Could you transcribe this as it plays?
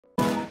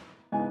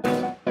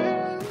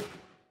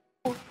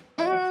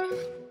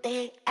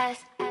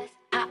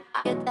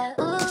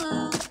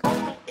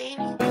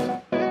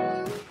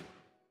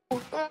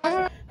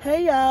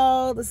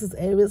Hello, this is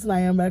Avis and I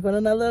am back with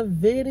another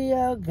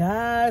video,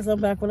 guys. I'm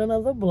back with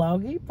another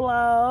bloggy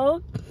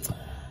blog.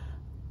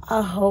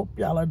 I hope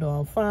y'all are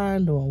doing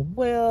fine, doing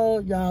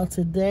well. Y'all,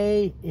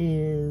 today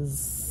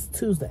is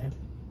Tuesday.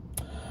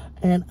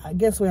 And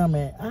guess where I'm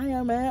at? I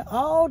am at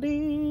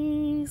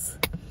Aldi's.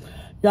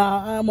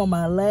 Y'all, I'm on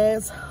my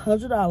last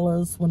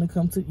 $100 when it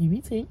comes to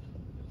EBT.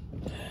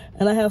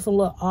 And I have some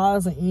little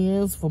odds and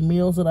ends for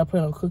meals that I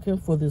plan on cooking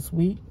for this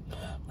week.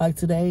 Like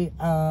today,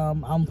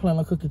 I'm planning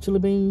on cooking chili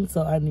beans,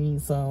 so I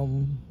need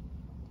some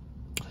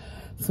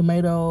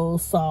tomato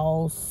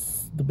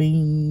sauce, the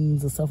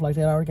beans and stuff like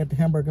that. I already got the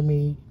hamburger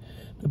meat,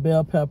 the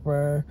bell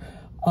pepper.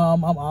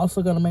 I'm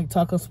also gonna make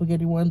taco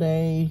spaghetti one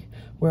day.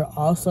 We're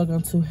also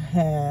going to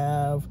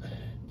have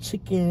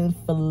chicken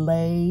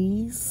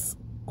fillets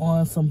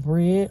on some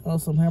bread, on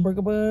some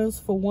hamburger buns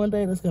for one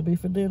day. That's gonna be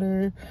for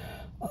dinner.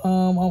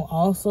 I'm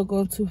also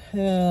going to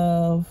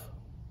have,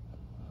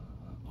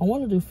 I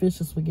want to do fish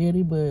and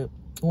spaghetti, but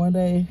one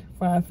day,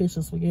 fried fish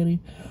and spaghetti.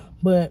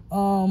 But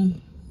we're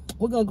going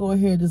to go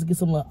ahead and just get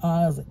some little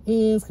odds and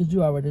ends, because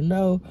you already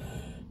know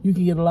you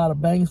can get a lot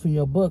of bangs for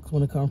your bucks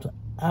when it comes to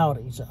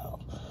Aldi, y'all.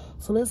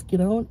 So let's get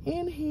on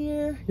in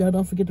here. Y'all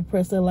don't forget to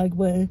press that like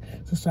button.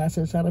 Subscribe to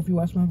the channel if you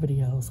watch my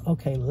videos.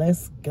 Okay,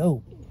 let's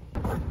go.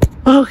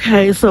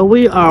 Okay, so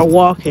we are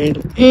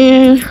walking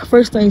in.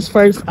 First things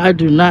first, I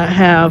do not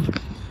have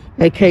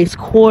a case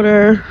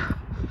quarter.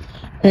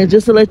 And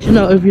just to let you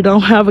know, if you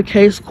don't have a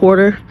case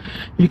quarter,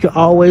 you can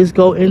always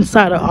go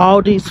inside of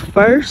Aldi's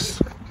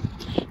first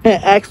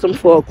and ask them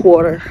for a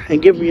quarter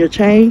and give them your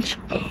change.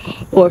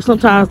 Or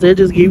sometimes they'll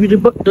just give you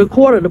the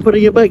quarter to put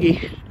in your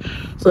buggy.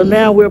 So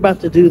now we're about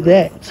to do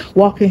that.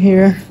 Walk in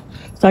here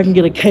so I can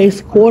get a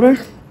case quarter,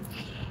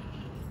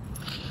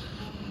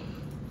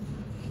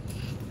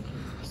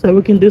 so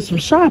we can do some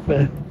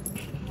shopping.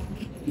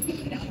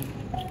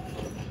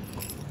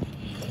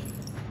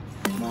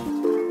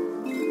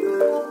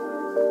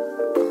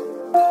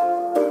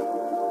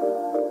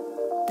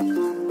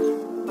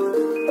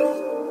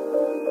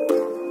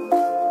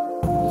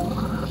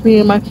 Me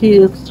and my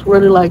kids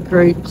really like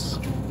grapes,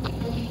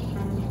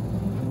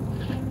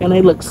 and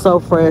they look so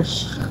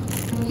fresh.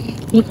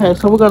 Okay,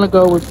 so we're gonna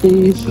go with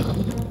these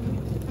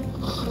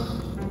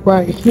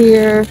right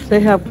here. They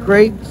have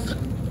grapes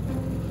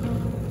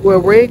where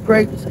red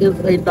grapes is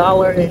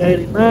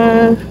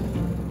 $1.89.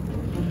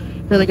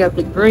 Then they got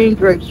the green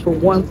grapes for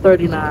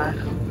 $1.39,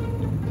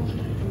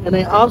 and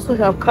they also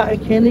have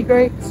cotton candy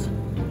grapes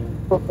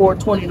for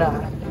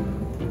 $4.29.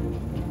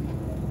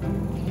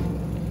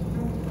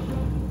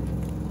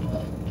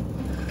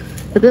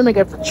 And then they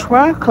got the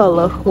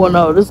tricolor, well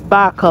no, this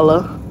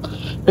bicolor.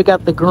 They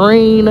got the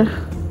green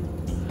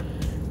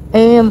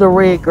and the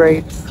red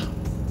grapes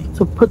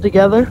to put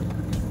together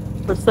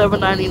for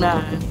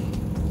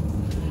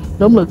 $7.99.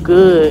 Them look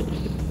good.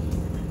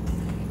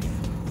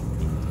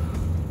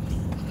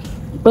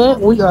 But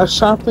we are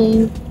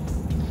shopping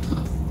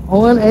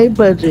on a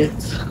budget.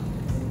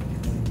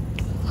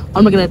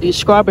 I'm looking at these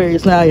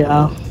strawberries now,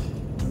 y'all.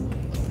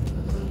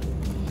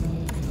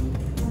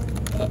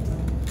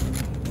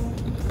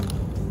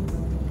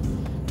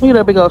 Look at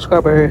that big old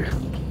strawberry.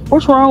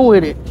 What's wrong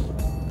with it?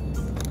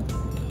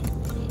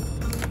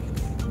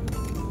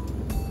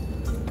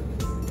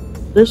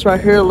 This right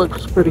here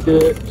looks pretty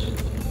good.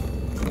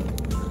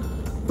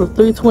 For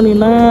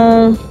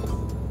 $3.29.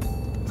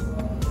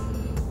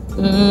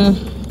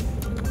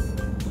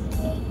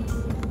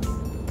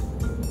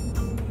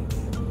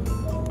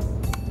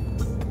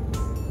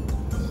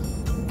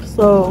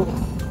 So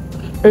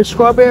the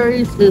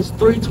strawberries is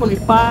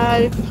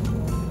 $3.25.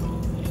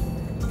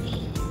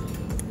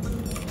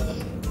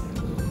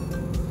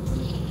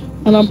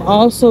 And I'm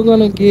also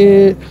gonna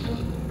get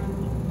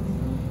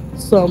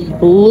some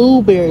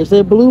blueberries.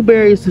 The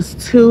blueberries is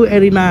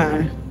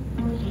 $2.89.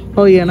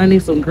 Oh yeah, and I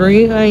need some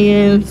green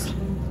onions.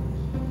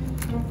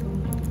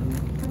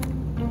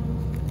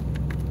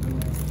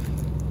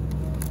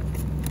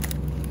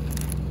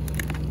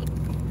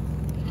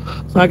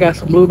 So I got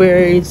some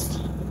blueberries.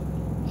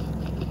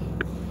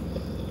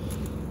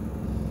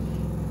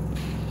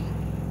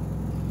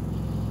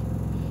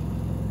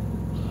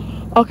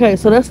 Okay,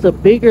 so that's the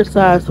bigger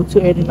size for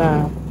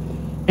 $2.89.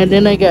 And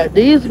then they got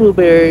these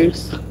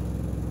blueberries.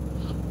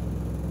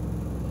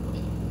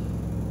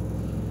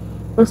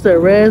 What's that?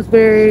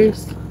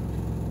 Raspberries?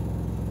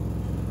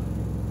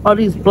 Oh,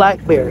 these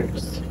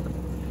blackberries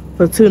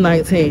for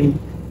 $2.19.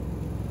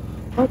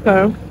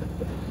 Okay.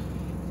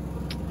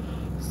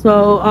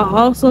 So I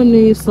also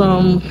need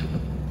some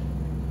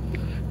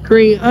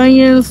green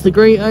onions. The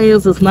green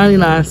onions is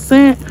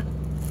 99¢.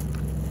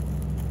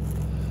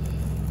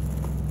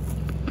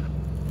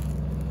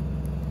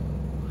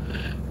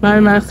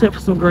 99¢ for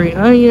some green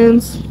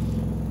onions.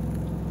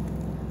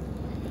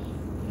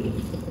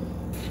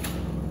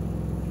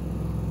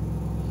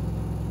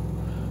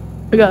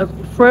 I got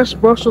fresh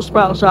Brussels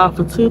sprouts, y'all,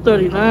 for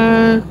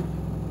 $2.39.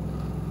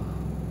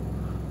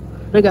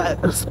 They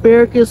got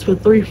asparagus for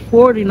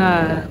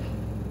 $3.49.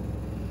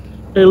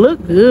 They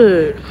look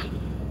good.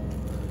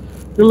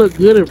 They look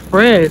good and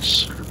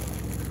fresh.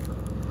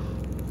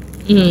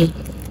 Mm.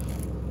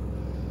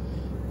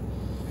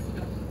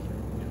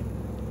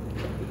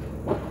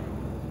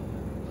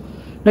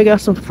 They got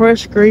some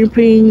fresh green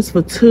peas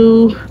for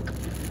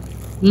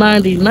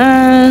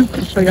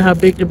 $2.99. Show you how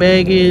big the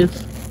bag is.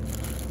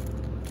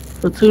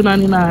 For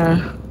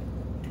 $2.99.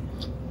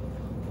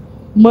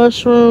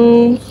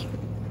 Mushrooms.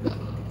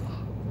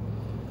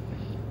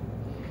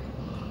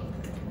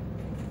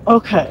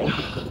 Okay.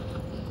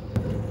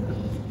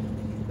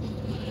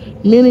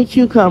 Mini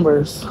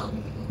cucumbers.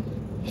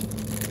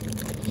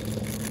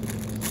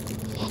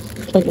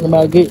 Thinking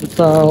about getting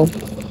some.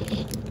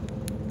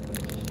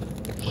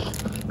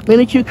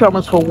 Mini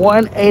cucumbers for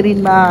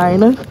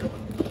 $1.89.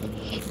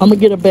 I'm gonna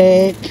get a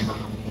bag.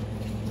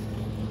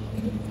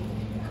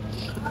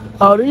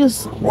 Oh,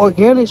 these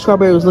organic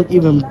strawberries look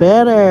even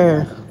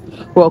better.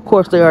 Well, of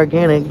course they're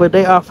organic, but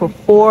they are for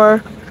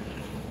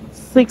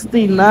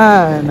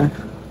 $4.69.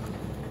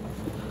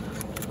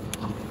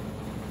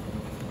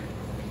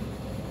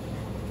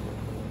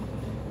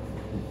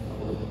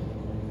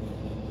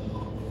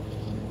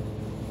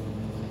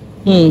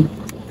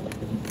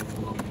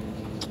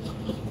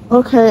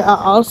 Okay, I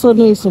also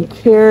need some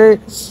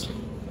carrots.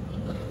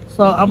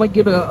 So I'm gonna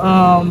get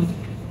a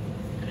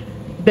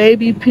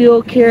baby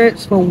peel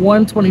carrots for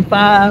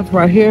 $1.25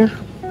 right here.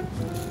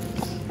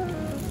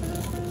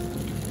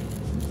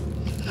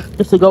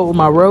 Just to go with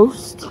my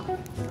roast.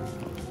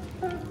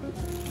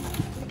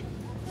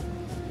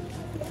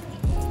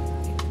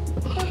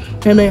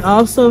 And they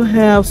also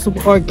have some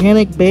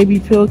organic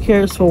baby peel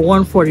carrots for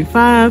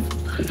 $1.45.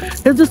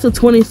 It's just a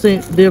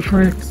 20-cent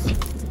difference.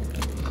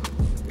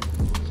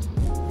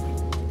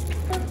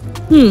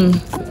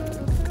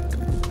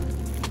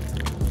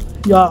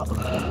 Y'all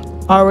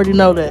already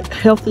know that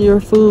healthier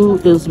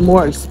food is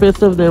more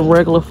expensive than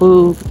regular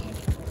food.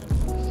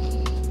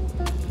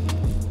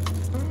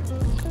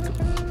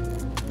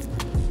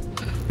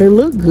 They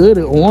look good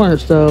in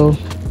orange though.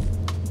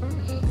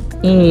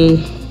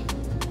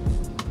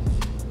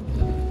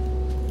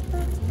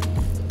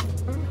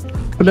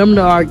 For them,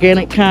 the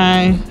organic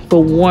kind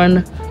for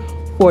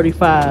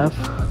 $1.45.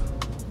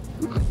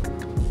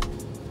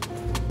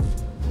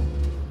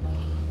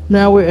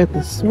 Now we're at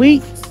the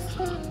sweets.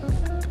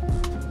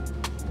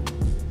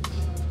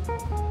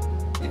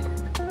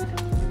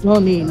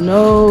 Don't need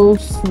no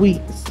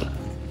sweets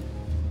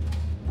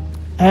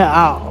at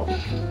all.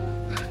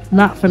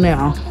 Not for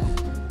now.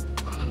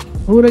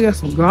 Oh, they got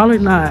some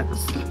garlic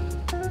knots.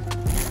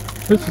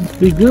 This would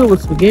be good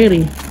with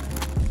spaghetti.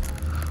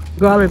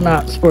 Garlic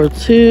knots for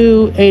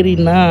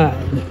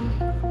 $2.89.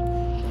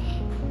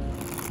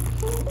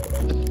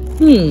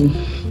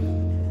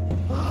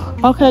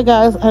 Okay,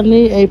 guys, I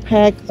need a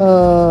pack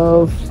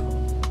of,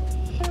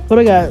 what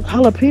I got?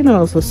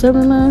 Jalapenos for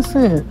 79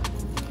 cents.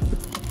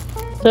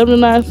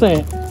 79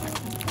 cents.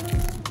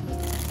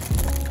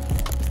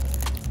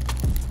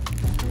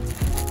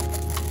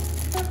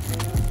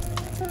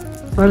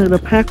 So I need a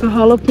pack of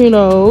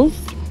jalapenos.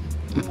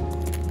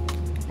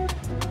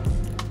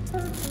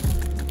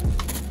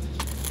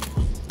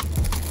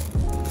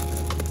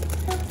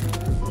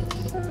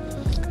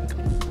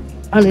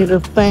 I need a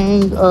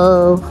thing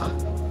of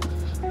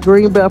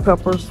green bell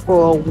peppers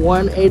for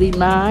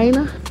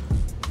 $1.89.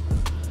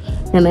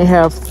 And they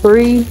have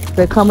 3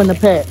 that come in the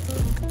pack.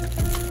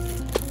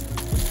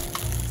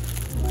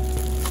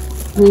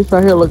 These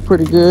right here look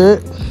pretty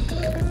good.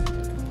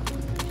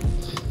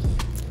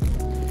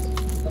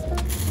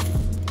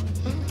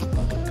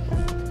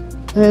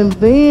 And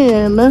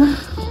then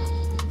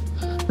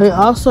they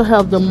also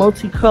have the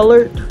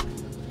multicolored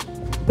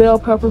bell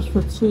peppers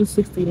for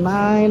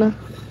 $2.69.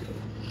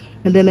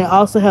 And then they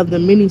also have the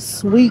mini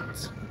sweet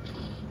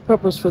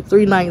peppers for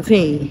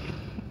 $3.19.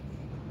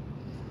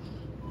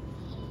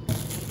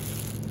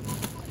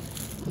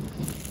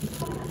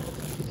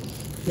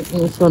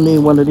 So I need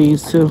one of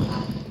these too.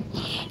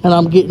 And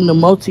I'm getting the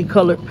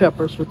multicolored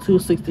peppers for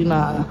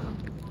 $2.69.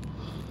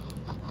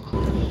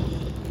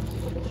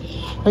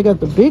 I got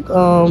the big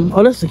oh,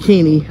 that's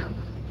zucchini.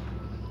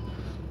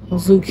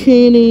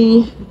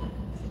 Zucchini.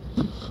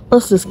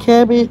 What's this,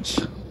 cabbage?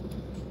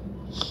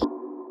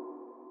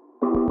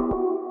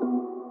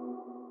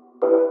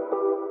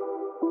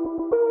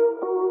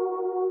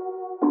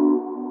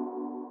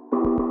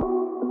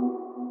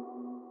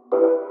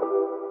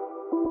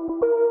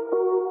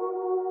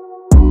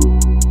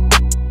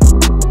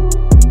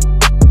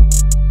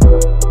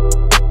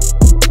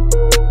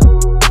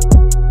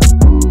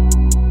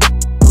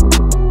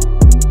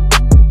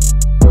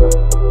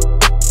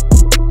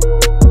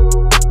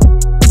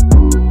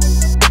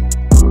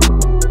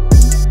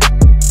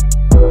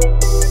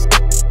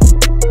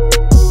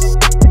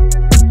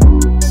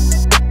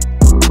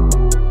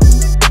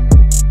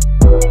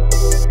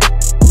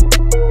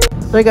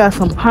 They got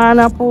some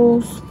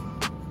pineapples,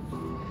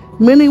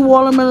 mini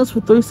watermelons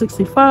for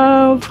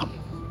 $3.65.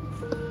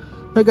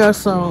 They got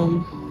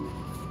some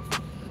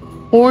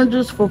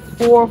oranges for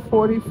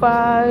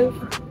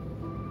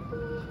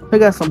 $4.45. They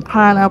got some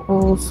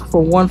pineapples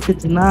for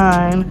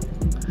 $1.59.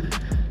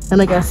 And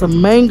they got some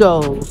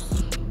mangoes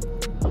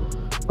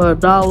for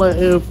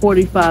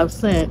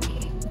 $1.45.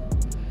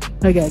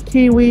 I got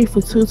kiwi for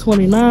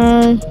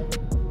 $2.29.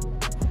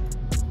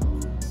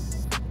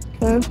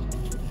 Okay.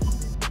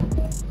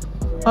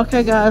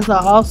 Okay, guys. I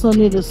also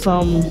need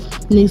some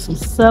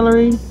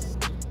celery.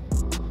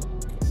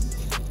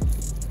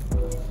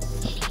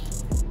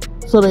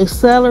 So the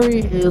celery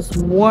is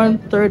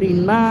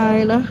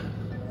 $1.39.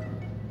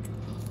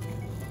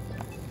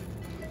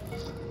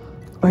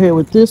 Right here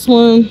with this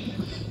one.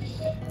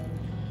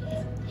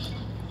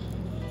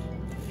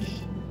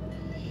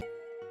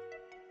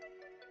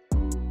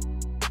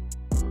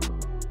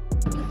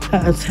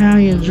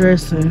 Italian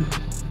dressing.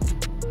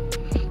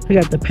 I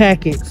got the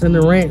packets and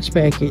the ranch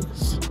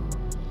packets.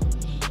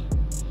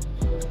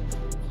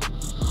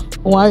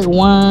 White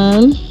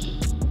wine.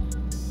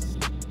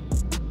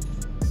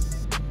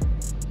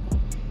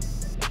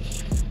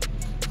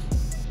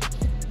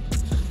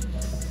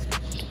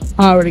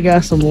 I already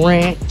got some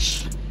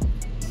ranch.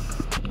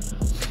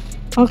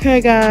 Okay,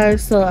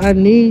 guys, so I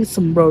need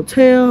some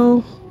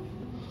Rotel.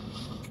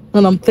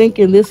 And I'm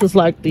thinking this is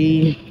like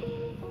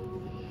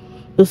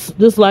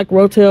this like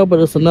Rotel, but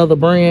it's another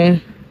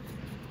brand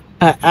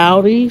at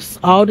Aldi's.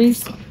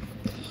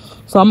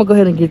 So I'm gonna go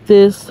ahead and get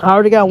this. I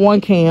already got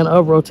 1 can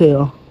of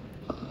Rotel.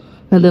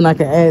 And then I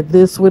can add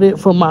this with it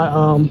for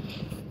my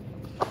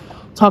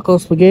taco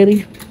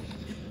spaghetti.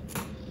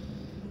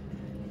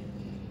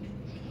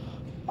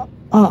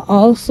 I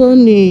also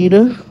need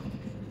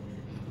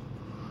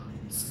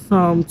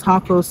some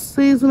taco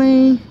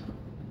seasoning.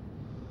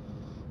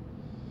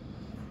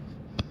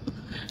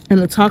 And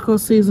the taco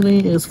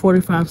seasoning is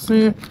 45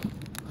 cents.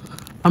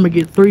 I'm gonna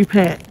get 3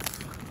 packs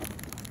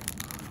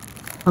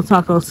of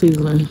taco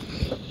seasoning.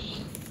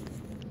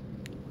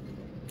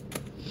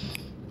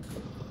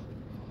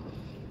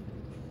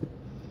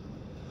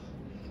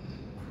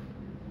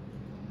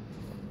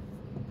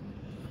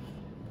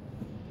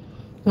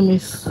 Let me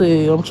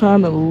see. I'm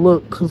trying to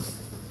look because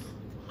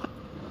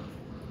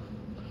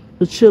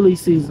the chili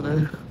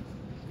seasoning.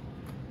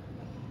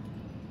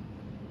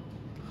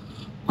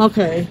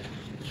 Okay.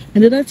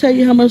 And did I tell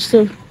you how much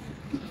the...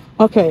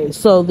 Okay,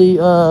 so the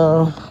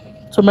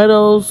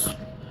tomatoes,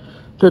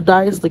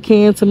 the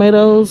canned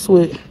tomatoes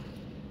with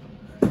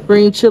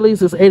green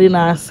chilies is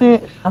 89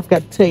 cents. I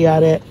forgot to tell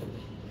y'all that.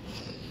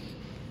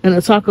 And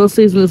the taco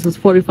seasonings is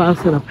 45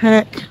 cents a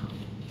pack.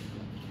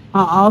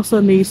 I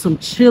also need some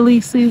chili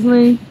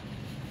seasoning.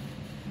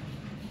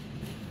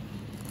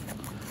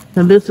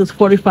 And this is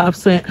 45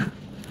 cents,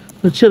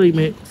 the chili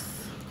mix.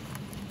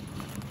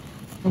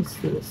 What's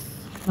this?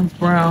 That's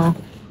brown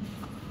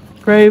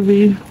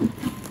gravy.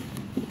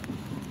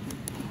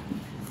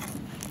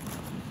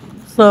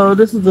 So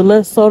this is the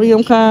less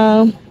sodium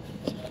kind.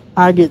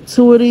 I get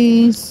 2 of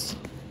these.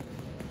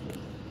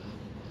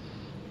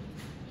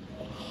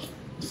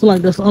 So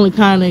like that's the only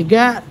kind they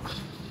got.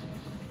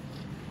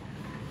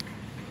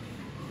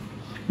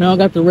 Now I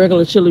got the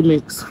regular chili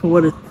mix for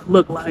what it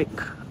looked like.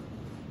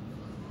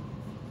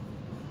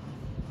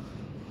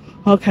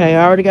 Okay,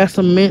 I already got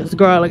some minced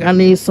garlic. I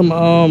need some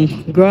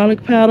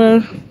garlic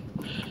powder.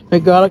 The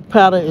garlic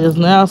powder is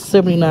now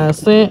 79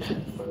 cents.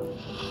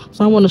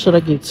 So I wonder, should I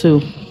get 2?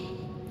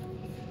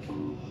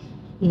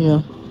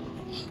 Yeah.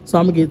 So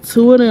I'm gonna get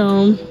 2 of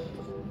them.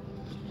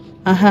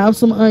 I have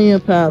some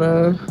onion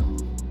powder.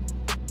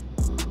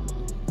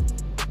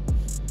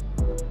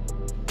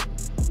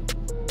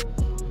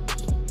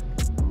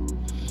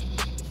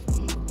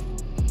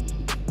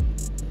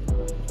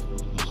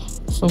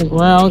 Some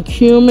ground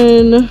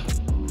cumin.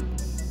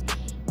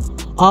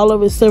 All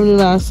of it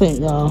 79 cents,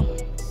 y'all.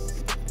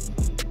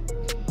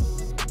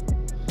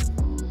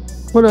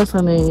 What else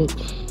I need?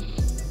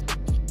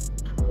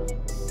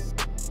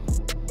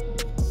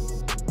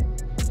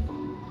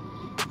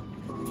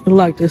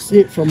 Like that's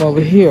it from over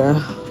here.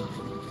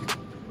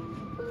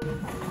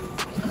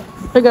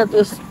 I got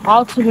this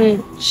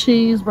ultimate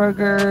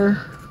cheeseburger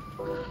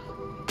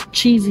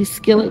cheesy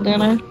skillet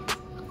dinner.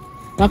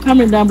 Now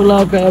comment down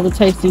below if you ever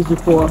tasted these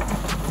before.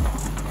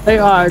 They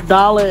are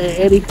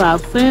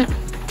 $1.85.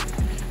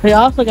 They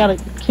also got a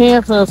can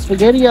of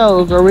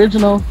SpaghettiOs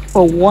original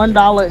for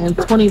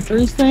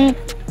 $1.23.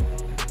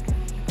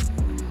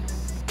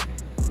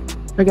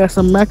 They got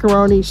some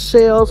macaroni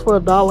shells for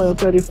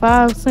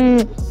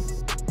 $1.35.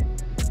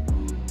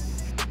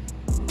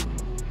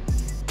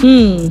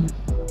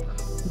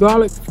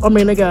 Garlic. I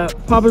mean, they got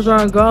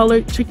Parmesan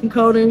garlic, chicken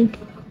coating,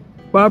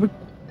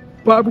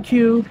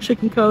 barbecue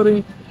chicken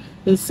coating,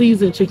 and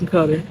seasoned chicken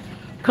coating.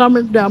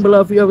 Comment down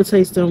below if you ever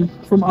taste them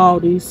from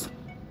Aldi's.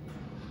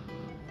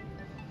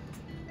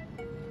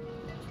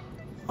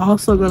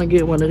 Also gonna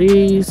get one of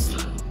these.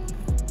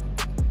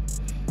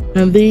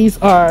 And these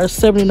are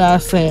 79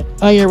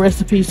 cents. Onion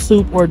recipe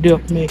soup or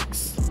dip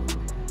mix.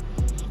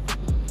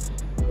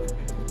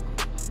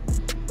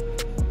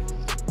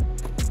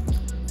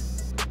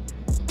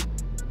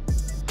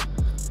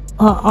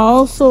 I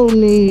also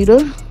need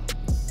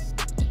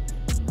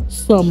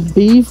some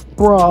beef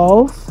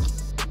broth.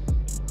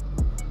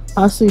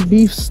 I see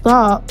beef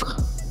stock,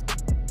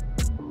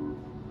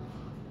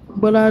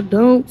 but I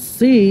don't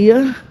see.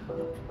 I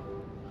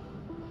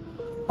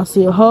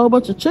see a whole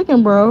bunch of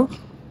chicken broth.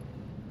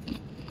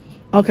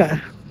 Okay.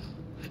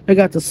 They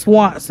got the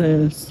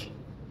Swansons.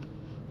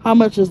 How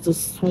much is the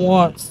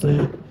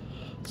Swanson?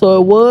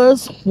 So it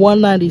was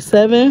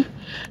 $197.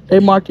 They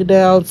marked it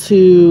down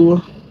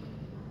to,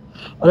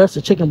 oh, that's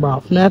the chicken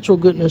broth. Natural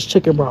Goodness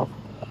chicken broth.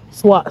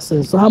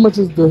 Swanson. So how much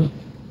is the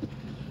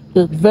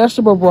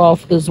vegetable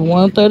broth is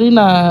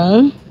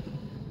 $139.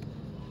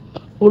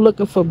 We're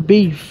looking for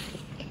beef.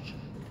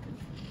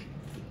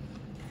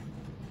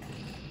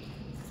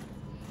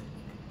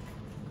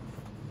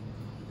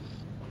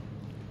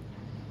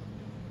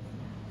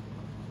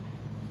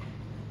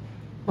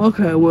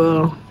 Okay,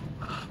 well,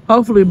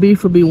 hopefully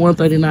beef will be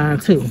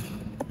 $139 too.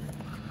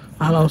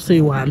 I don't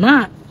see why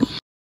not.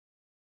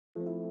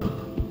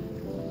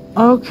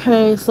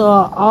 Okay, so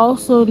I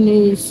also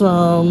need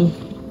some,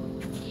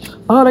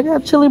 oh, they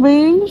got chili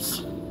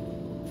beans,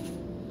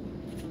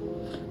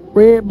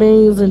 red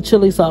beans and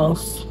chili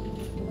sauce.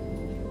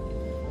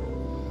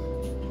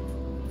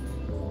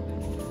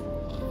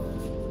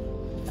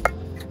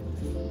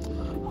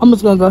 I'm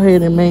just gonna go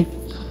ahead and make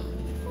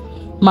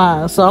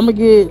mine. So I'm gonna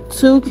get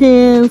 2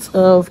 cans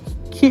of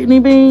kidney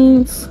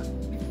beans,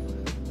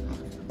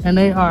 and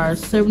they are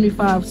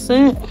 75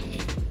 cents.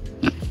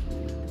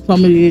 So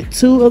I'm gonna get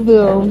 2 of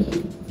them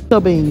pinto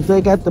beans.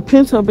 They got the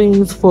pinto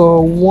beans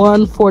for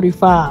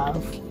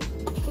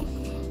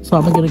 $145. So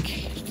I'm gonna get a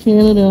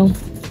can of them.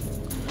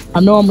 I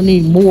know I'm gonna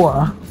need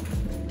more.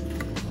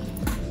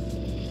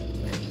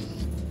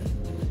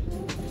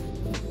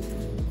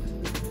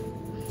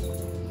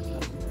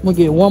 I'm gonna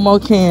get 1 more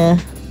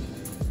can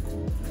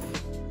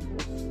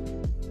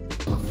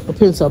of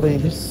pinto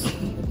beans.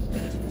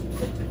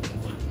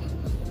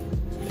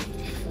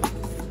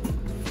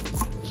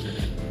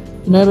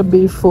 And that'll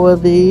be for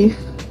the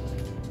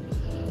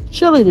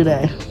chili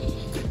today.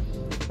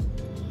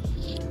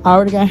 I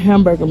already got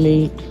hamburger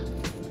meat.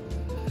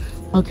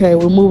 Okay,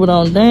 we're moving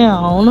on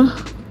down.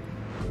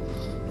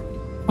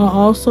 I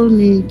also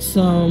need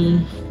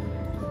some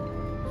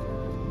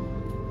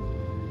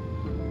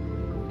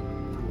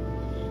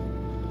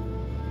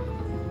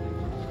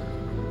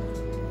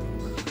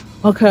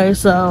okay,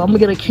 so I'm gonna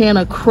get a can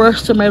of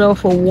crushed tomato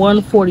for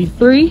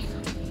 $143.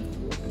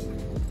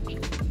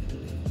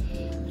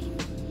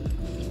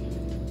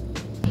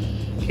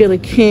 Get a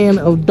can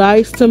of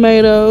diced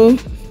tomato.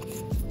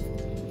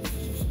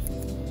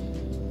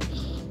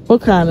 What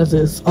kind is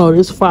this? Oh,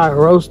 this fire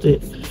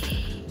roasted.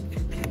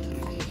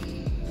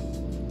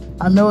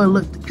 I know it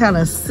looked kind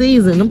of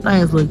seasoned. Them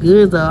things look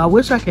good though. I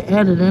wish I could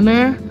add it in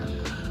there,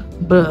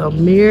 but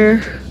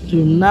Ameer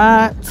do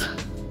not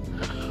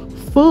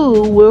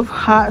food with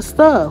hot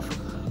stuff.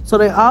 So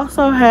they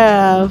also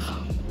have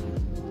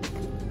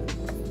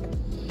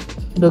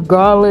the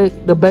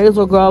garlic, the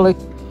basil garlic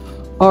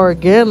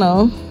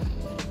oregano.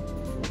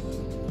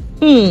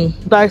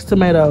 Diced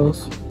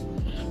tomatoes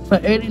for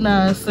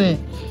 89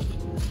 cents.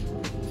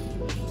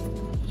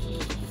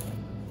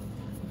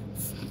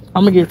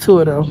 I'm gonna get 2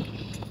 of them.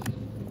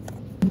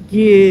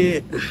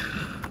 Get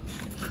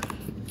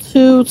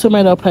 2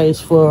 tomato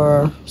paste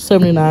for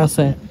 79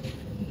 cents.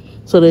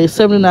 So they're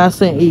 79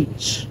 cents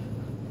each.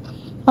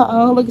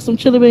 Look at some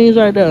chili beans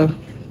right there.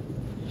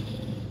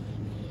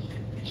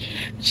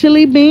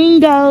 Chili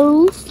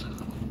bingos.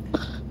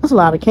 That's a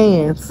lot of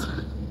cans.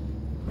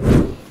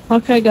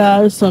 Okay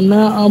guys, so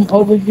now I'm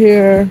over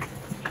here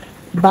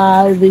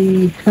by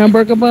the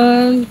hamburger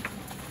bun.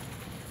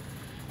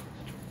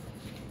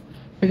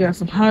 They got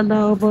some hot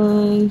dog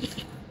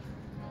buns.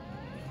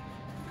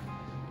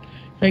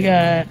 They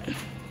got,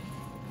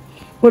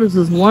 what is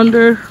this,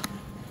 Wonder?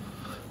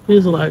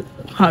 These are like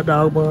hot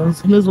dog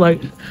buns. And there's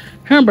like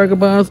hamburger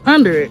buns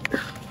under it.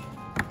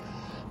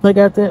 They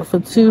got that for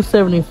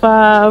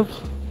 $2.75.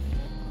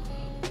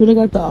 Then they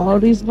got the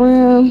Aldi's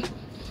brand.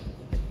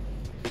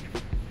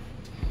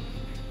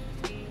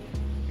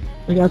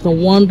 They got the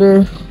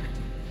Wonder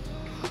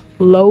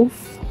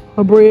loaf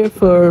of bread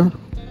for,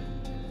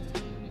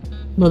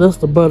 no, that's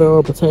the butter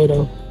or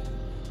potato.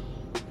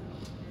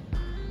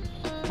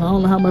 I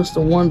don't know how much the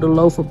Wonder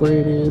loaf of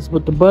bread is,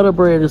 but the butter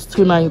bread is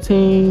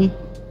 $2.19.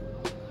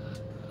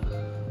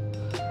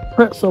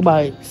 Pretzel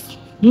bites.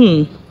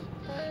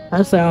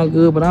 That sounds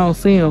good, but I don't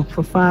see them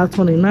for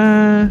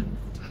 $5.29.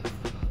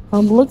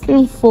 I'm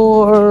looking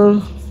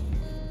for,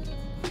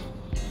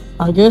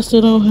 I guess they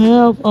don't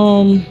have,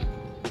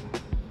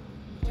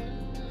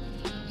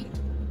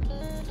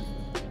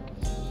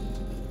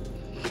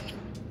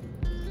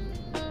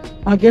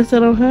 I guess I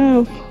don't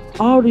have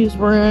all these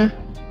brand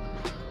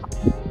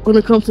when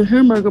it comes to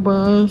hamburger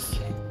buns.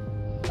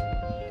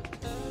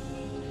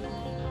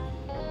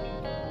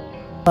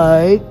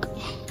 Like,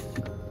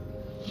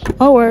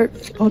 oh, work.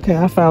 Okay,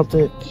 I found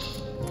it.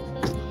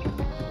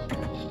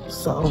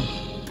 So,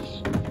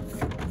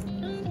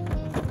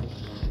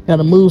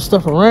 gotta move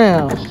stuff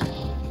around.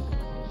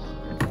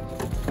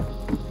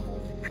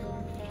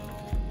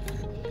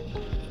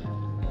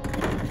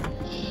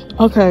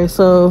 Okay,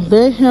 so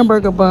their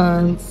hamburger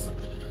buns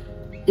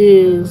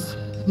is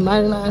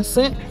 99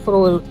 cents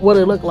for what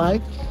it looked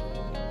like.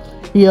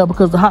 Yeah,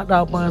 because the hot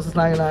dog buns is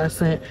 99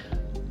 cents.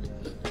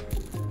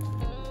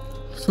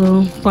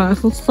 So find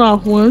some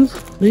soft ones.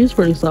 These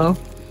pretty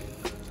soft.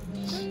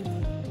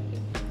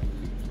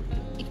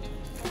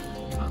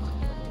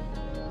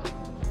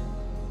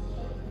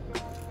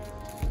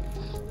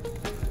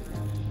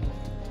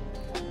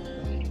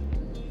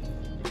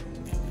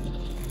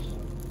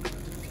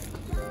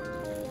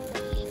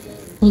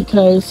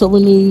 Okay, so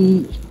we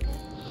need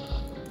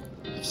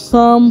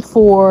some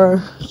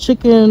for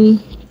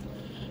chicken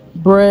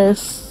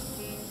breast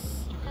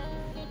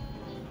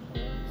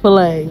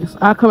fillets.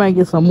 I'll come and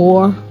get some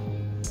more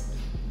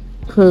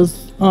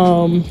because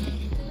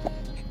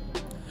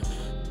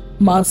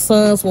my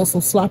sons want some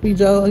sloppy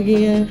joe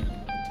again,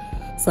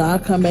 so I'll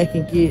come back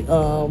and get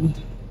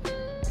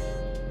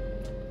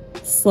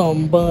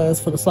some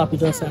buns for the sloppy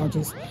joe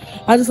sandwiches.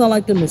 I just don't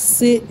like them to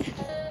sit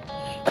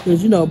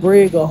because, you know,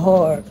 bread go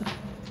hard.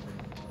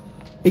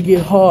 It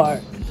get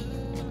hard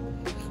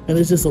and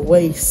it's just a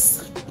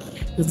waste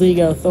because then you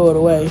gotta throw it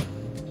away.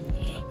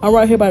 I'm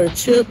right here by the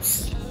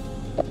chips.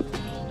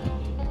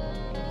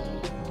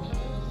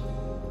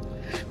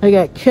 They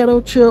got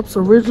kettle chips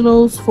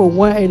originals for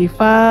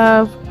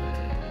 $1.85.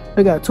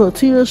 They got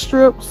tortilla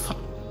strips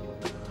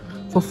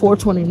for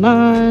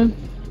 $4.29.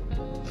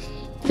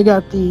 They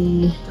got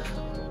the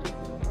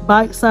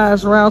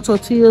bite-sized round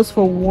tortillas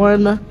for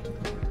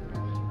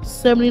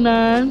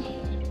 $1.79.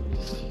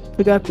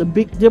 They got the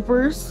Big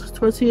Dippers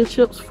tortilla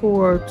chips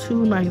for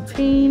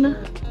 $2.19.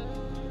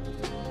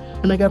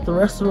 And they got the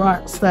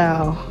restaurant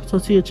style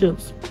tortilla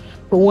chips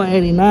for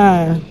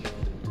 $1.89.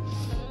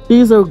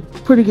 These are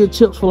pretty good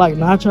chips for like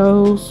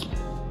nachos.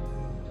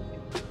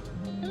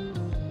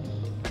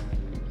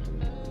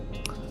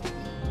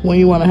 When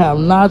you want to have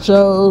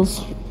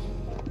nachos,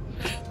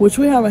 which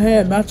we haven't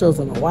had nachos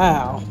in a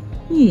while.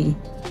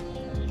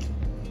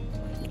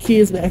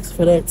 Kids been asking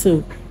for that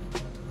too.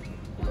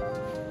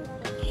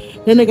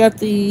 Then they got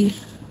the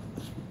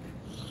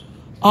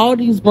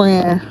Aldi's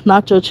brand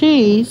nacho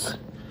cheese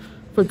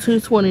for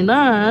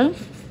 $2.29.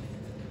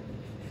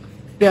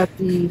 Got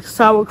the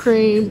sour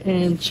cream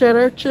and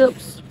cheddar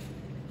chips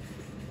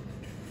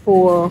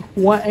for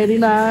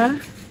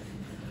 $1.89.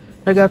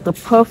 They got the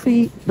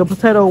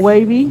potato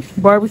wavy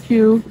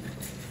barbecue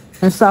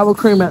and sour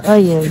cream and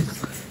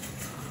onions,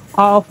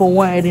 all for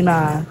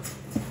 $1.89.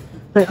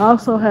 They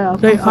also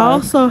have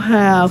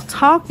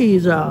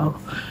Takis, y'all,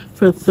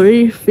 for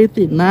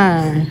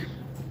 $3.59.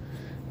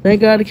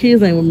 Thank God the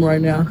kids ain't with me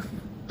right now,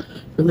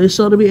 but let's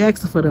sure to be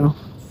extra for them.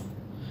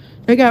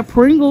 They got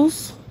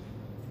Pringles.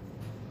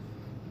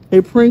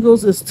 A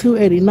Pringles is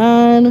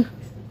 $2.89.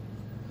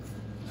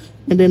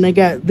 And then they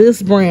got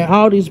this brand,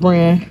 Aldi's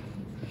brand,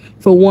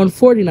 for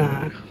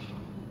 $1.49.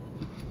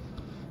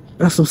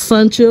 Got some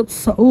Sun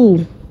Chips.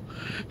 Ooh,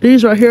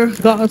 these right here,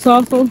 Garden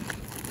Salsa,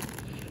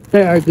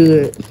 they are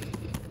good.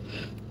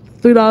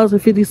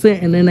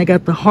 $3.50. And then they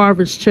got the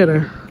Harvest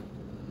Cheddar,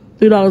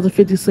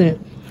 $3.50.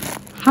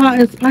 Hot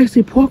and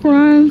spicy pork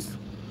rinds.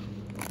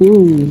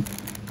 Ooh,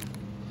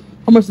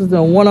 how much is that?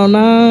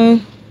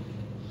 $1.09.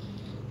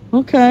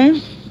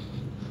 Okay.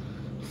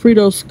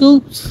 Frito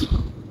scoops.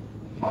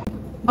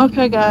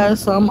 Okay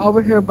guys, so I'm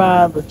over here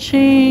by the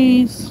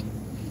cheese.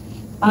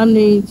 I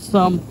need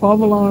some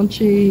provolone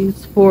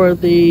cheese for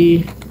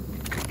the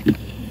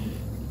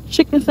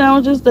chicken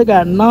sandwiches. They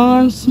got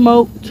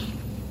non-smoked.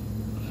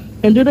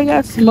 And do they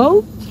got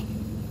smoked?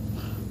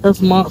 That's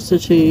monster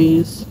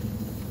cheese.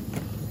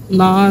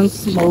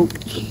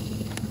 Non-smoked.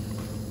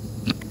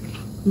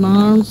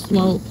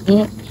 Non-smoked.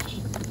 Yep.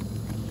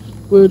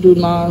 We'll do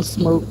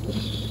non-smoked.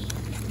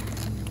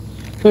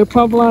 Their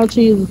provolone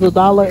cheese is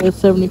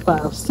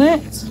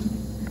 $1.75.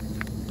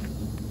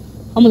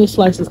 How many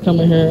slices come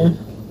in here?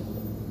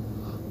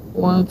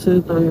 1,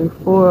 2, 3,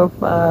 4,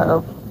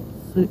 5,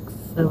 6,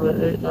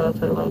 7, 8, 9,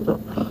 10, 11,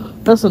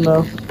 12. That's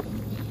enough.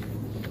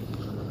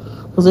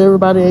 Because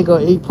everybody ain't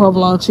gonna eat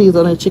provolone cheese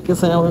on their chicken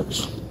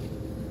sandwich.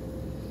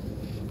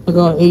 They're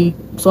gonna eat,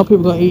 some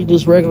people gonna eat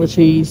just regular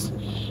cheese.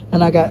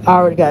 And I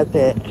already got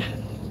that.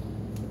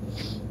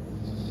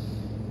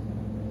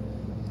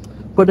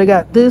 But they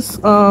got this,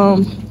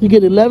 you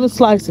get 11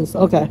 slices.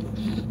 Okay,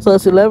 so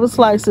it's 11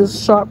 slices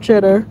sharp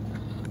cheddar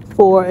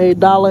for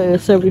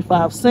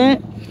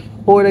 $1.75.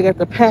 Or they got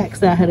the packs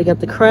down here. They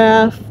got the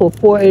Kraft for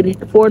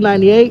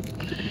 $4.98,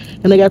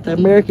 and they got the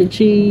American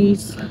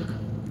cheese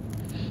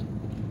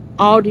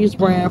Aldi's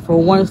brand for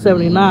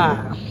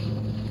 $1.79.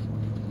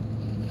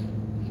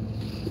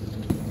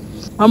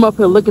 I'm up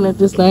here looking at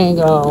this thing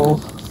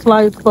on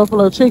sliced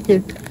buffalo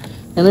chicken,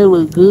 and it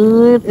looks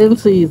good and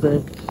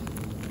seasoned.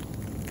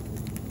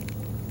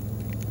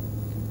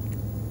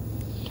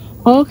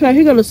 Okay,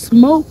 he got a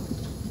smoke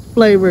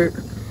flavored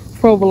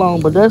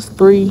provolone, but that's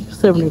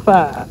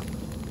 $3.75.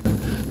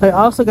 They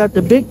also got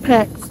the big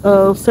packs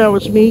of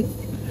sandwich meat,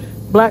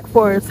 Black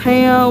Forest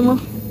ham,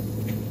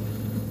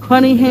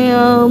 honey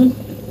ham,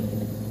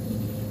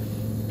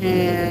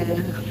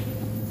 and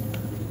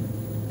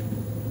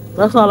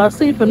that's all I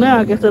see for now.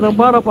 I guess they done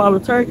bought up all the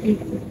turkey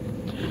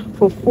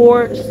for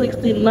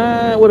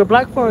 $4.69. Well, the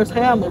Black Forest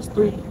ham is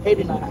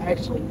 $3.89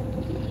 actually.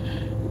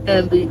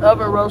 And the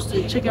oven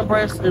roasted chicken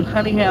breast and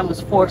honey ham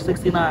is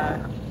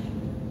 $4.69.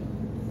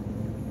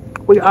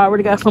 We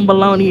already got some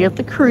bologna at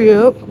the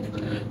crib.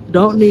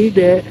 Don't need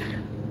that.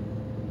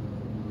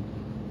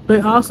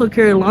 They also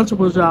carry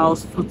Lunchable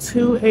jaws for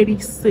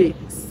 $2.86.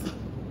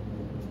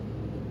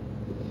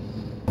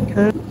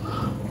 Okay.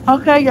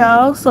 Okay,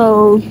 y'all.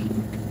 So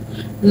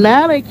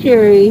now they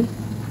carry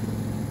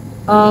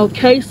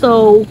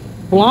queso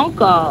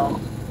blanco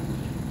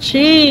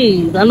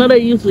cheese. I know they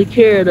usually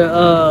carry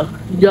the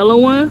yellow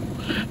one,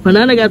 but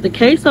now they got the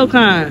queso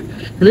kind.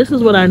 And this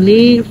is what I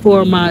need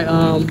for my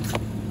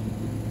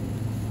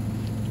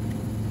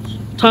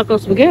taco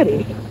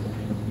spaghetti.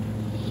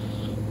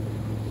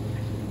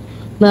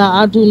 Now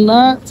I do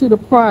not see the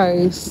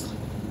price.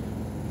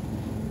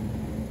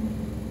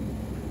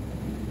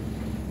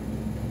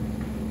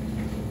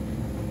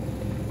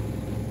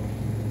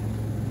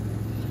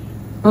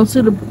 I don't see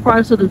the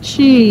price of the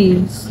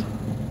cheese,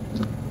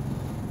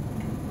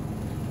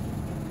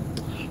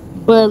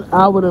 but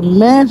I would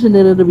imagine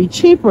that it'll be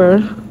cheaper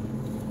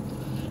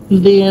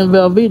than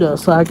Velveeta.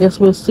 So I guess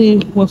we'll see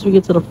once we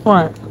get to the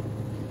front.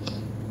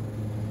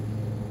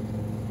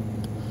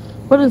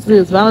 What is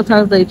this?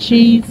 Valentine's Day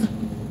cheese?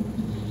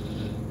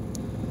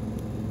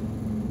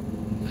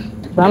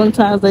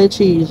 Valentine's Day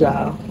cheese,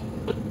 y'all.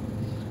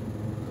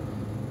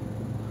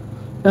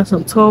 Got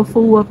some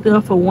tofu up there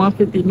for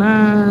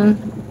 $1.59.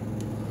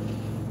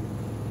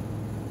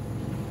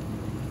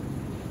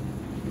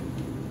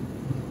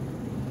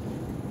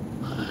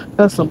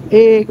 Got some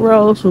egg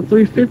rolls for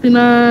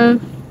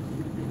 $3.59.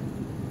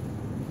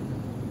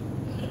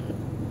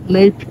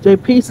 And their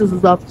pieces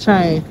is off the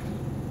chain.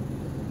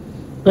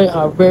 They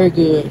are very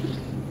good.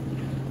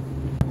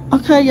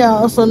 Okay,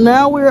 y'all, so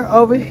now we're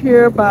over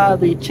here by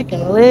the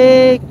chicken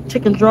leg,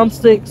 chicken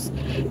drumsticks,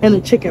 and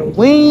the chicken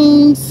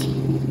wings.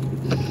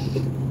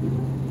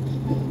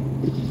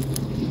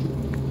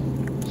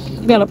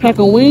 We got a pack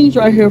of wings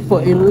right here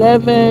for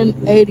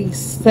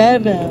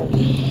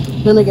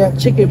 $11.87. Then they got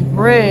chicken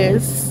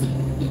breasts,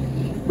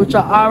 which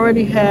I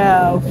already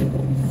have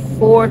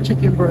 4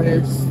 chicken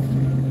breasts.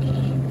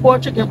 4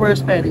 chicken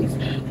breast patties.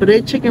 But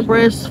their chicken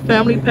breast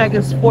family pack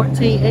is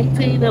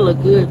 $14.18. They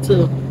look good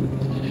too.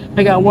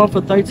 I got one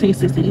for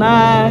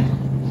 $13.69.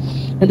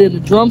 And then the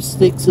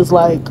drumsticks is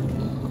like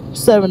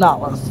 $7.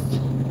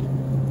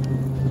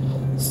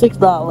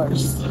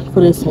 $6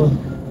 for this one.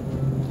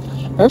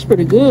 That's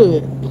pretty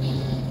good.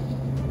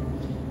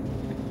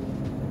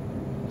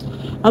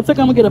 I think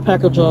I'm gonna get a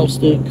pack of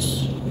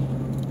drumsticks.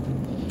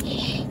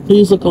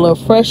 These look a little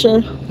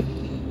fresher,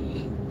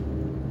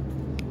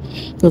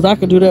 because I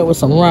can do that with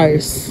some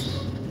rice.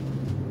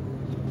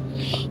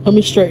 Let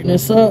me straighten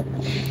this up.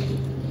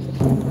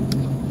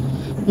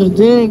 And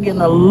then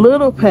getting a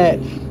little pack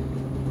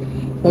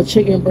of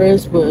chicken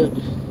breast, but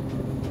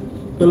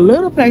the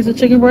little packs of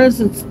chicken breast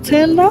is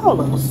 $10.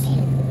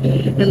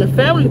 And the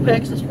family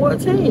packs is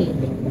 $14.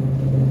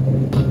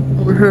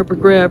 We heard her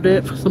grab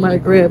that. Somebody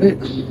grab it.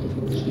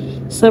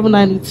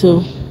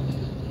 $7.92.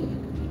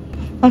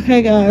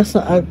 Okay, guys, so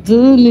I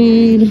do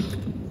need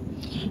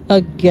a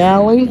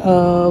gallon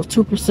of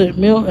 2%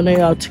 milk, and they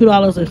are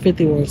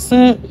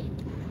 $2.51.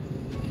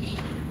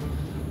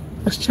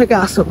 Let's check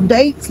out some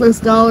dates. Let's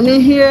go on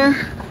in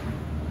here.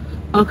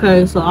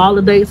 Okay, so all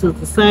the dates is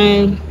the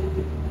same.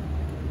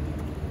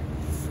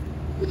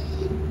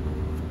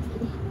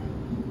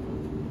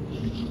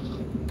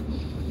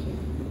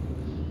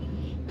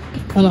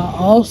 And I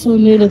also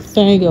need a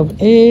thing of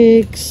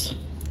eggs.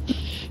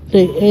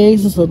 The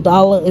eggs is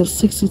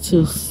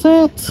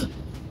 $1.62.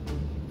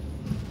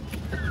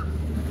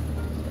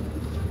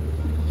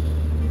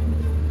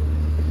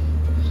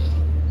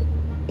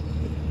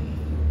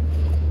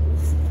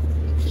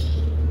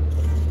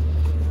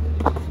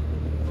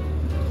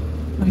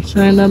 Make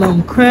sure ain't none of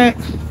them crack.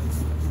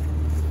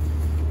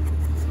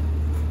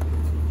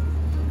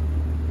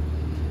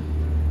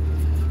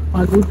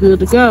 Might be good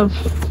to go.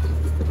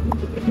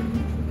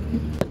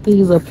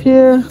 These up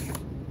here.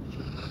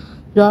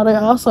 Y'all, they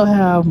also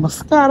have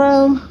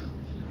Moscato.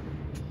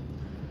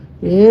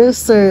 Yes,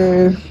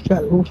 sir.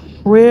 Got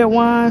red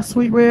wine,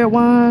 sweet red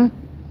wine.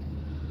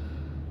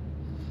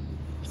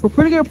 For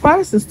pretty good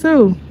prices,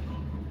 too.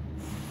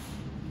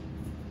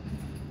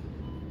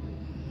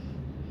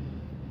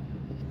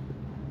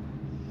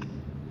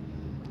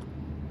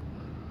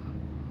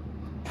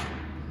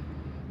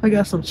 I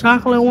got some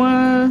chocolate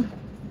wine.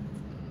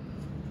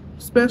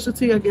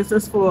 Specialty, I guess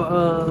that's for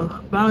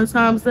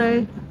Valentine's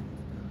Day.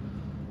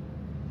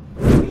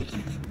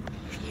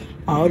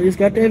 Aldi's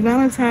got their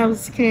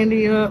Valentine's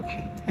candy up.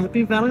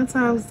 Happy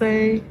Valentine's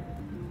Day.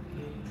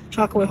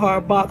 Chocolate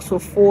hard box for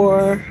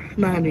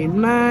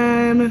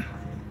 $4.99.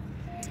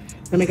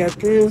 And I got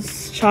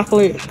this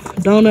chocolate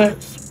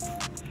donuts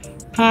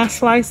pie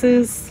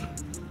slices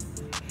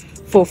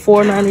for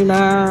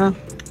 $4.99.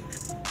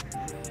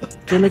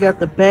 Then they got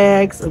the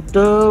bags of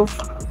Dove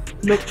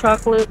milk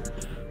chocolate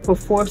for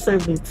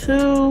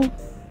 $4.72.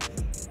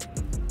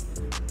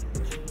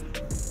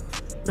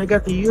 They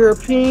got the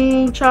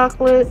European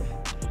chocolate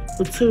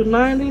for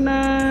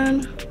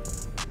 $2.99.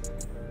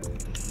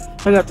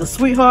 I got the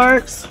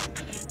Sweethearts.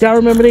 Y'all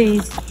remember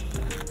these?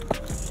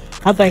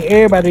 I think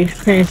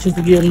everybody's parents used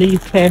to give them these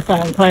pass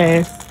out in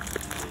class.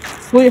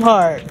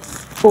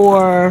 Sweethearts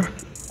for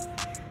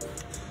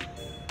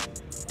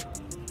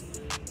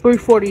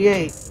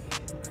 $3.48.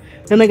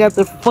 Then they got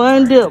the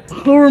fun dip.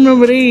 Who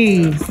remember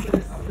these?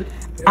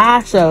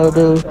 I sure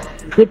do.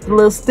 Dip the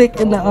little stick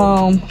in the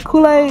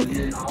Kool-Aid.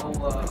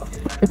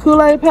 The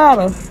Kool-Aid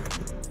powder.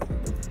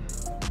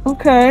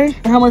 Okay.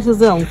 And how much is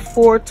them?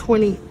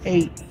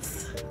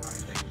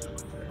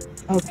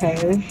 $4.28.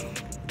 Okay.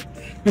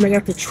 And I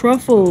got the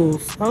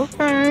truffles.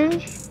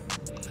 Okay.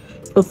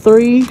 For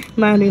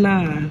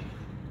 $3.99.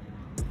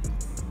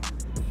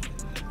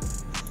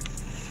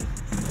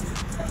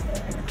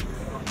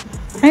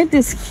 Ain't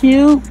this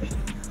cute?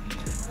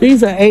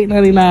 These are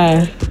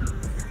 $8.99.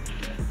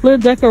 Little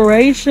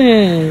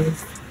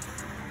decorations.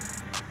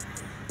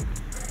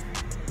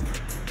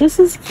 This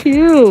is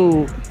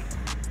cute.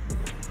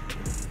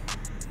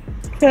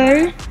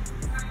 Okay.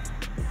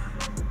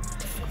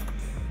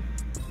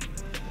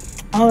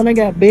 Oh, and I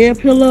got bed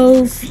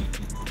pillows.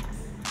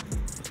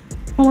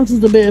 How much is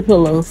the bed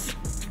pillows?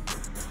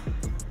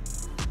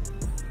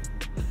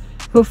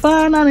 For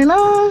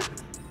 $5.99.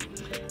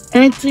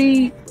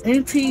 Anti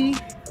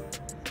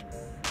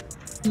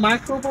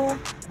microable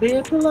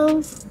bed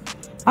pillows.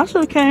 I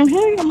should have came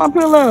here and got my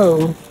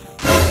pillow.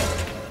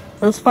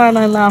 That's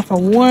 $5.99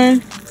 for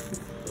one.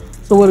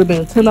 So it would have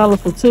been $10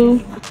 for two.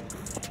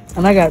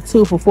 And I got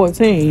two for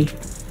 $14.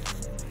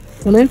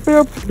 And they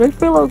feel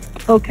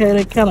okay.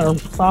 They kind of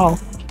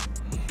soft.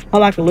 I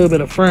like a little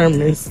bit of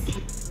firmness.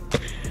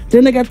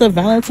 Then they got the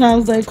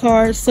Valentine's Day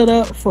card set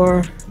up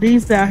for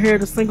these down here.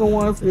 The single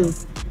ones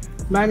is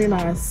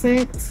 99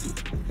 cents.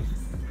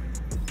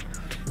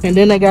 And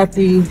then they got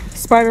the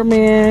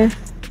Spider-Man,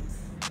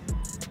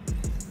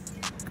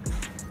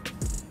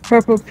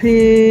 Peppa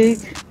Pig.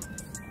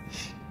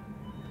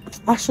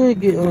 I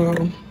should get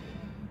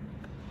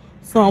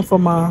some for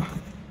my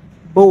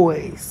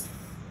boys.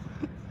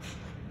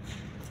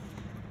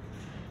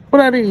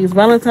 What are these?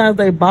 Valentine's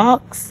Day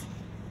box.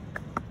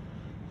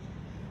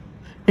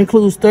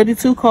 Includes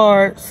 32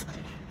 cards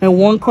and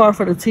one card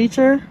for the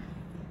teacher.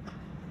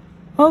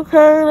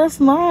 Okay,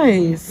 that's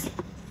nice.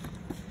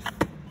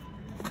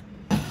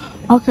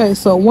 Okay,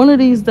 so one of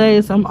these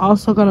days I'm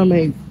also gonna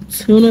make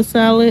tuna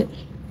salad.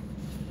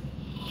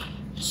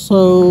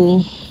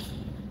 So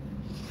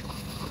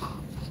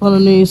I'm gonna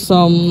need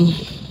some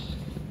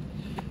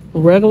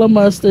regular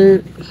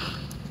mustard.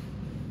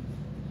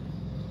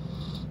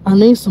 I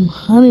need some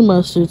honey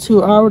mustard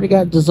too. I already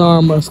got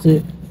Dijon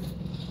mustard,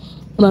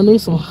 but I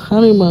need some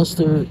honey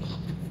mustard.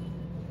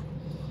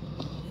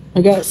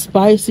 I got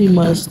spicy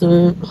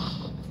mustard.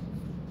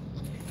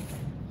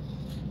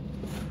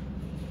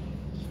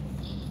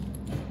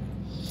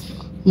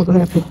 I'm gonna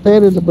have to put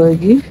that in the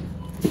buggy.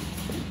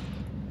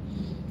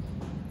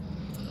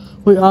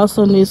 We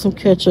also need some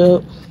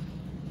ketchup.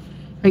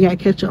 I got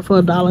ketchup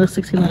for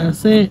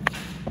 $1.69.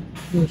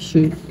 Oh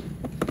shoot,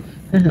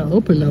 that had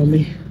opened on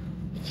me.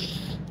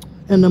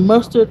 And the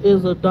mustard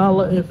is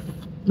 $1.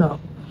 No,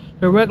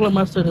 the regular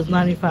mustard is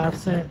 95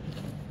 cents.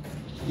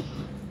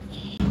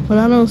 But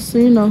I don't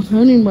see no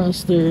honey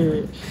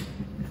mustard.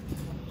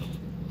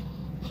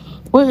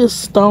 What is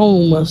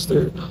stone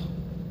mustard?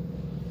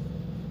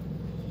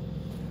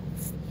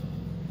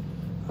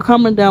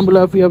 Comment down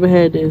below if you ever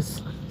had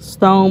this.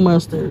 Stone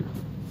mustard.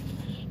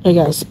 They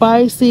got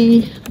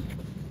spicy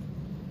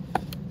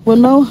with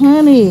no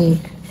honey.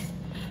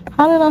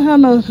 How did I have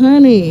no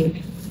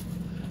honey?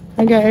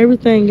 I got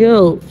everything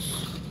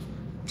else.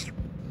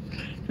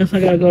 Guess I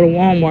gotta go to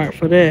Walmart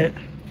for that.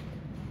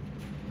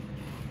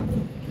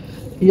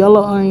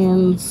 Yellow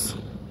onions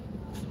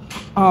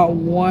are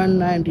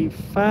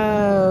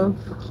 $1.95.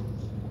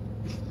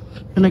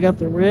 And I got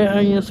the red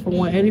onions for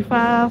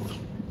 $1.85.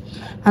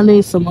 I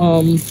need some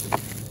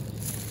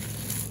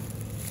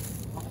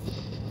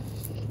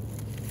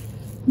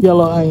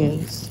yellow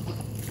onions.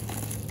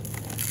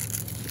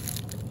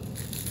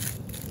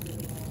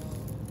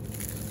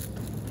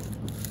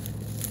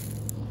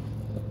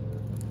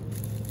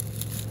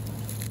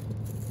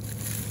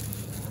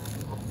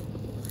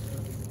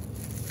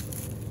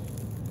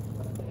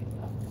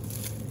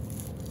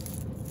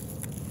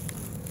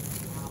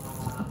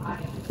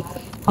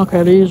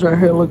 Okay, these right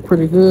here look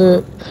pretty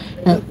good.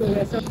 And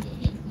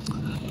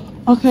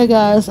okay,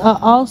 guys, I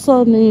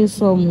also need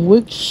some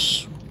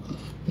Worcestershire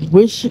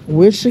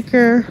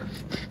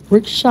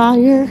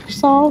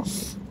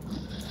sauce.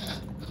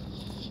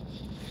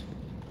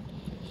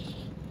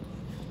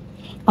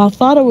 I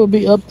thought it would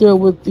be up there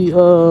with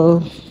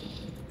the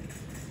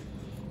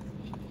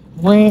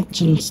ranch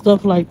and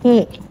stuff like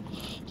that,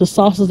 the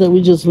sauces that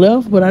we just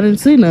left, but I didn't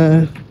see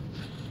none.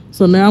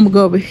 So now I'm gonna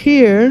go over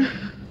here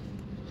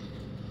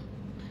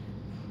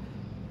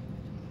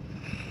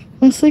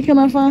and see, can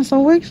I find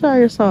some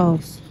Worcestershire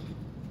sauce?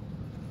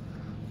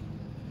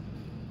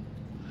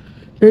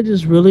 They're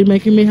just really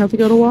making me have to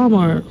go to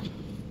Walmart.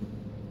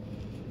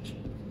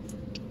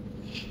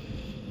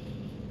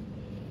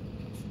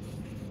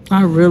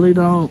 I really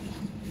don't.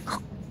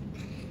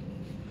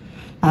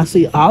 I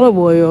see olive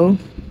oil.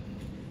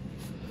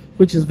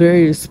 which is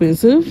very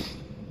expensive.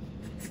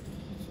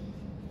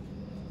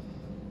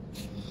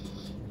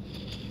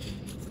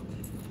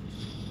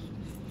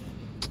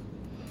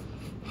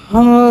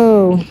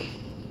 Oh,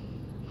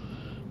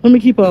 let me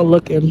keep on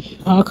looking.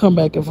 I'll come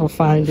back if I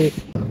find it.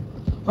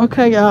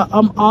 Okay, y'all,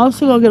 I'm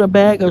also gonna get a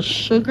bag of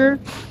sugar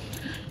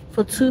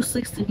for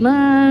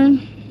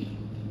 $2.69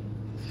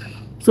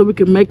 so we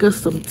can make us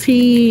some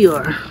tea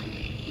or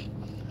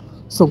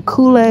some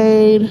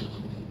Kool-Aid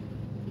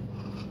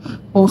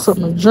or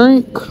something to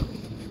drink.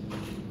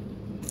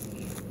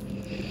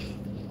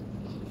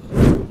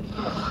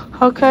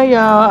 Okay,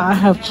 y'all, I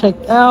have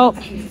checked out.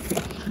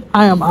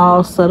 I am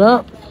all set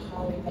up.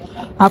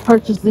 I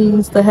purchased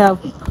these to have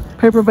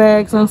paper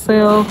bags on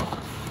sale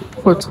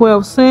for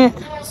 12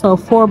 cents. So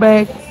 4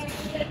 bags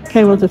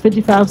came up to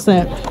 55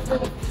 cents.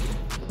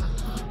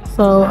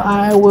 So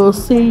I will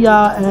see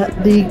y'all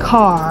at the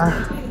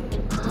car.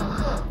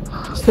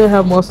 Still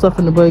have more stuff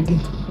in the buggy.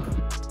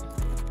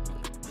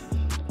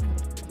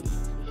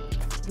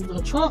 The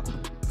truck.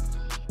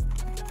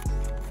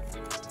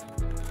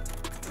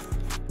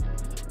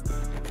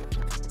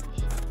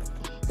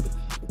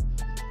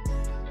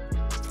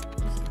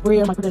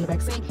 Bread, I might put it in the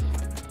back seat.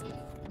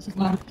 This is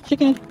my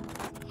chicken.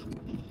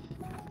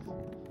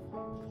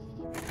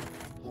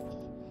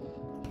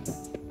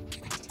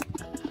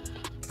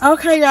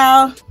 Okay,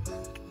 y'all.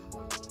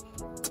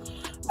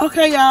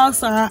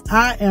 So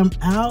I am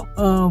out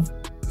of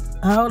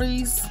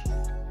Aldi's.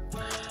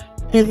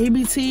 In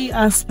EBT,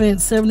 I spent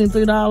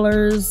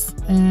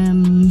 $73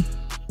 and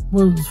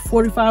was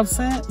 45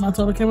 cents. My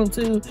total came up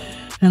to,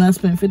 and I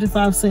spent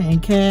 55 cents in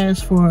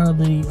cash for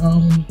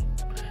the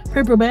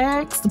paper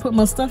bags to put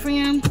my stuff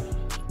in.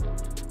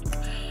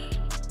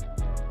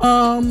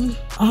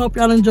 I hope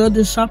y'all enjoyed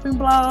this shopping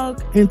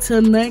vlog.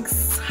 Until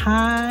next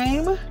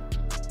time,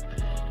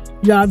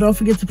 y'all don't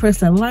forget to press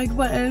that like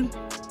button.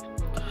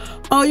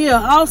 Oh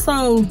yeah,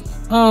 also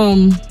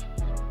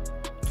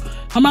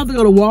I'm about to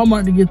go to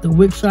Walmart to get the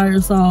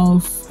Wickshire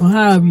sauce, or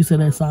however you say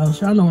that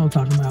sauce. Y'all know what I'm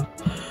talking about.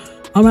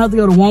 I'm gonna have to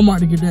go to Walmart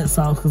to get that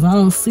sauce because I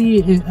don't see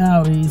it in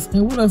Aldi's.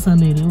 And what else I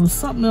needed? It was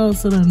something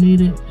else that I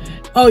needed.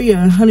 Oh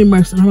yeah, honey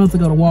mustard. I'm gonna have to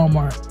go to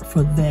Walmart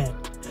for that.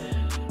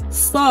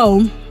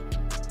 So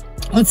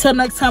until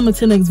next time,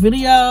 until next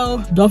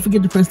video, don't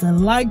forget to press that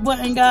like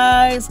button,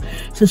 guys.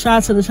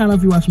 Subscribe to the channel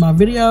if you watch my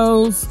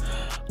videos.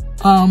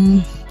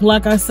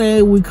 Like I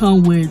said, we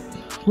come with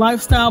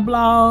lifestyle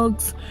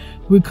blogs.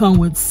 We come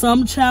with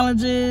some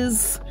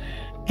challenges,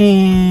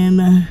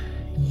 and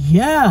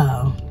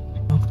yeah.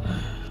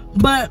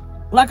 But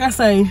like I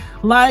say,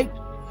 like,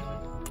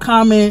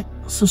 comment,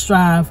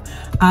 subscribe.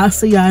 I'll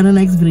see y'all in the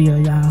next video,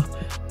 y'all.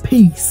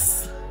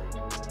 Peace.